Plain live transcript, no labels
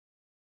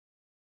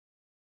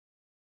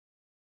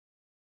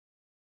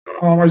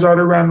our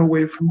daughter ran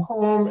away from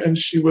home, and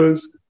she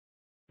was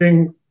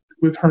living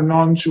with her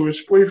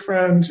non-Jewish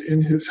boyfriend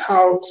in his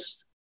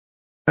house.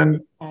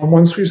 And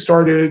once we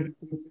started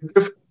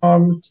gift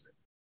bombs,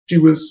 she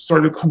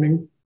started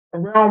coming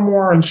around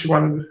more, and she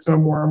wanted to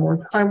spend more and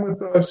more time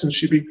with us, and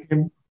she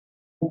became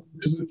open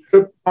to the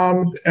gift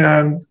bombs.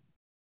 And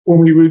when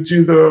we would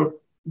do the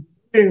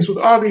things with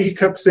Avi, he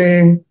kept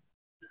saying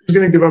he's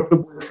going to give up the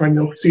boyfriend.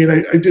 You'll see, and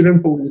I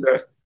didn't believe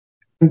it.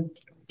 And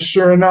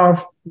sure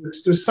enough,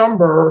 this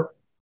December,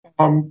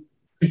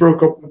 she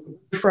broke up with the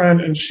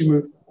boyfriend and she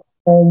moved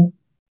home.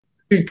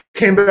 She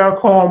came back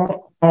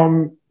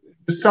home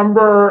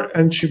December,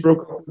 and she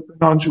broke up with a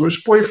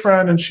non-Jewish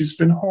boyfriend, and she's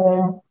been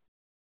home.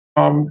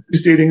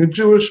 She's dating a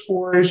Jewish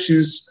boy.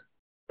 She's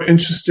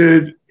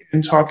interested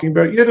in talking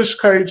about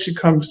Yiddishkeit. She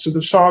comes to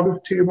the Shabbos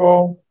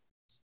table.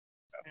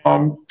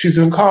 She's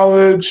in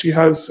college. She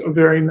has a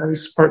very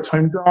nice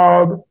part-time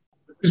job.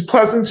 She's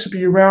pleasant to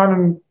be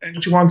around,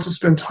 and she wants to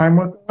spend time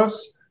with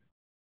us.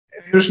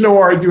 And there's no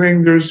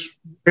arguing. There's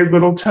very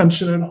little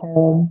tension at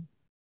home.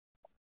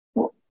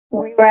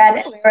 We were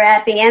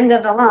at the end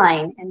of the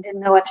line and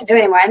didn't know what to do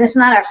anymore. And this is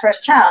not our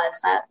first child.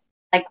 It's not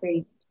like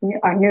we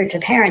are new to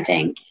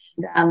parenting.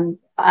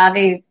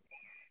 Avi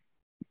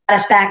got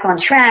us back on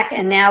track,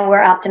 and now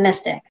we're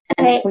optimistic.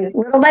 And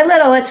little by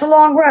little, it's a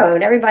long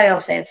road. Everybody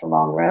will say it's a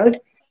long road.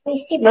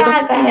 We see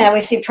progress. Yeah,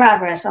 we see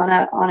progress on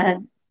a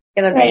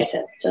regular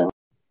basis. So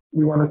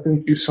we want to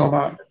thank you so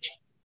much.